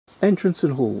Entrance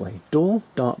and hallway. Door,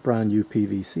 dark brown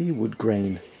UPVC wood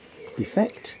grain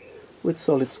effect with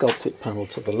solid sculpted panel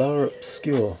to the lower,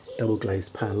 obscure double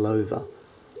glazed panel over.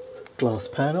 Glass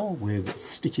panel with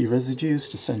sticky residues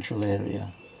to central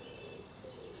area.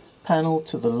 Panel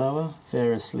to the lower,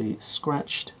 variously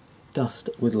scratched, dust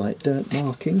with light dirt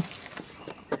marking.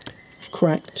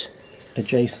 Cracked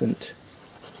adjacent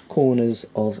corners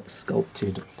of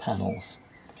sculpted panels.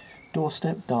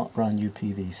 Doorstep, dark brown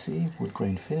UPVC, wood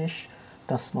grain finish,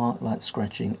 dust mark, light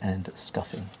scratching and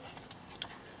scuffing.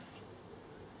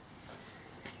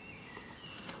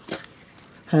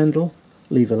 Handle,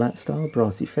 lever lat style,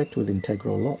 brass effect with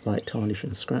integral lock, light tarnish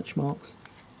and scratch marks.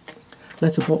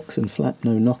 Letterbox and flap,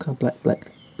 no knocker,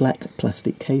 black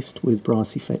plastic cased with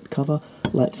brass effect cover,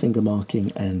 light finger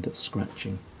marking and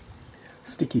scratching.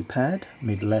 Sticky pad,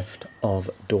 mid left of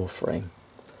door frame.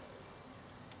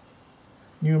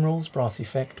 Numerals, brass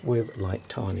effect with light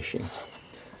tarnishing.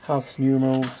 House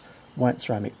numerals, white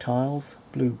ceramic tiles,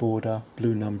 blue border,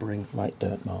 blue numbering, light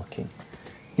dirt marking.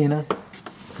 Inner,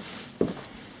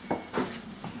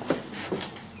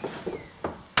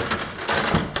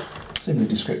 similar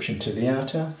description to the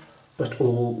outer, but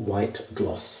all white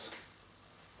gloss.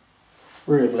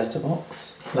 Rear of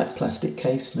letterbox, black plastic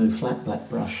case, no flap, black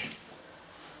brush,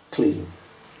 clean.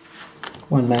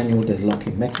 One manual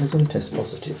deadlocking mechanism, test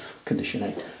positive, condition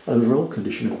 8. Overall,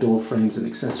 condition of door frames and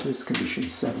accessories, condition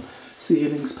 7.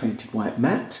 Ceilings, painted white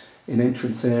matte in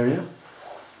entrance area.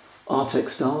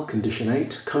 Artex style, condition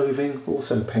 8. Coving,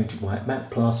 also painted white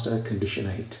matte, plaster, condition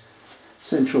 8.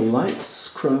 Central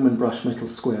lights, chrome and brush metal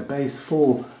square base,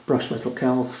 4 brush metal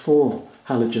cowls, 4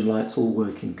 halogen lights, all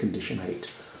working, condition 8.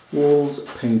 Walls,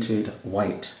 painted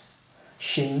white.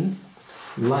 Sheen,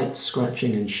 light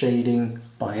scratching and shading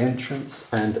by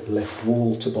entrance and left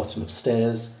wall to bottom of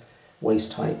stairs,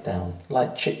 waist height down.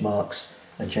 Light chip marks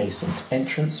adjacent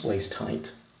entrance, waist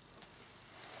height.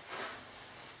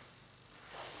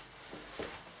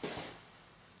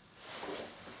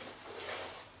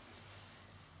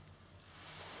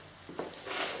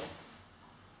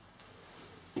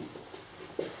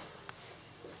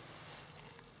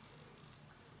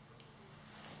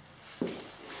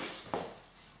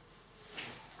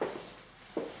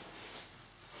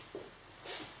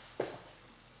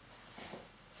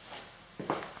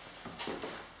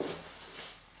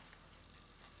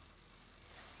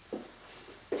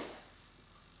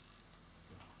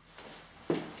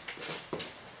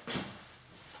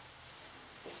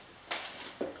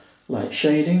 Light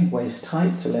shading, waist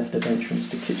height to left of entrance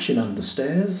to kitchen under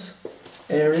stairs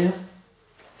area.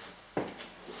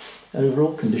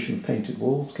 Overall condition of painted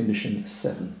walls, condition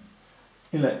 7.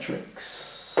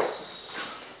 Electrics.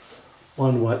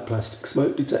 1 white plastic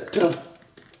smoke detector.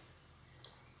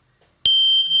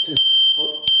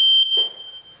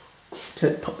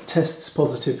 Tests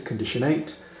positive, condition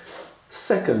 8.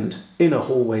 Second, inner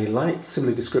hallway light,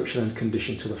 similar description and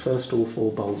condition to the first, all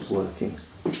 4 bulbs working.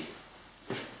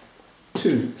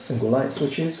 2 single light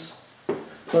switches,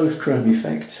 both chrome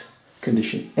effect,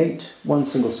 condition 8. 1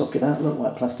 single socket outlet,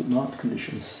 white plastic marked,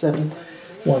 condition 7.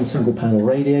 1 single panel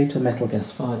radiator, metal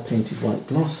gas fired, painted white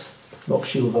gloss. Lock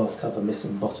shield valve cover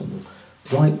missing bottom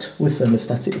right, with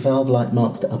thermostatic valve, light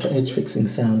marks to upper edge, fixing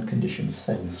sound, condition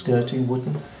 7. Skirting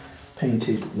wooden,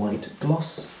 painted white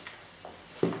gloss.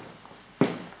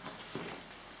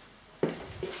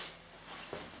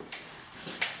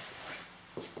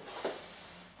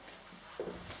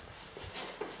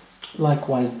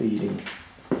 Likewise beading,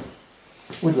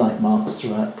 with light marks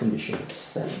throughout, condition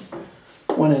 7.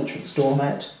 1 entrance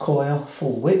doormat, coil,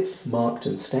 full width, marked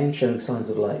and stained, showing signs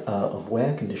of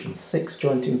wear, condition 6.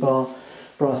 Jointing bar,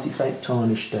 brass effect,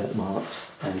 tarnished, dirt marked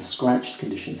and scratched,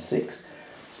 condition 6.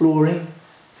 Flooring,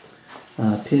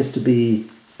 appears to be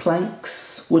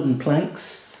planks, wooden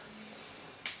planks,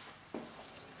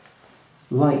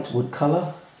 light wood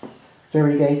colour,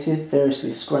 variegated,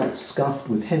 variously scratched, scuffed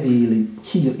with heavy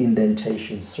heel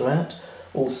indentations throughout,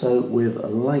 also with a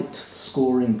light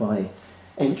scoring by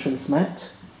entrance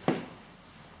mat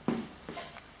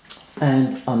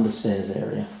and understairs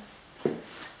area.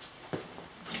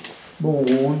 More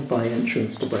worn by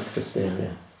entrance to breakfast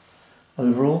area.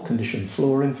 Overall condition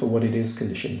flooring for what it is,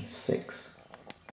 condition 6.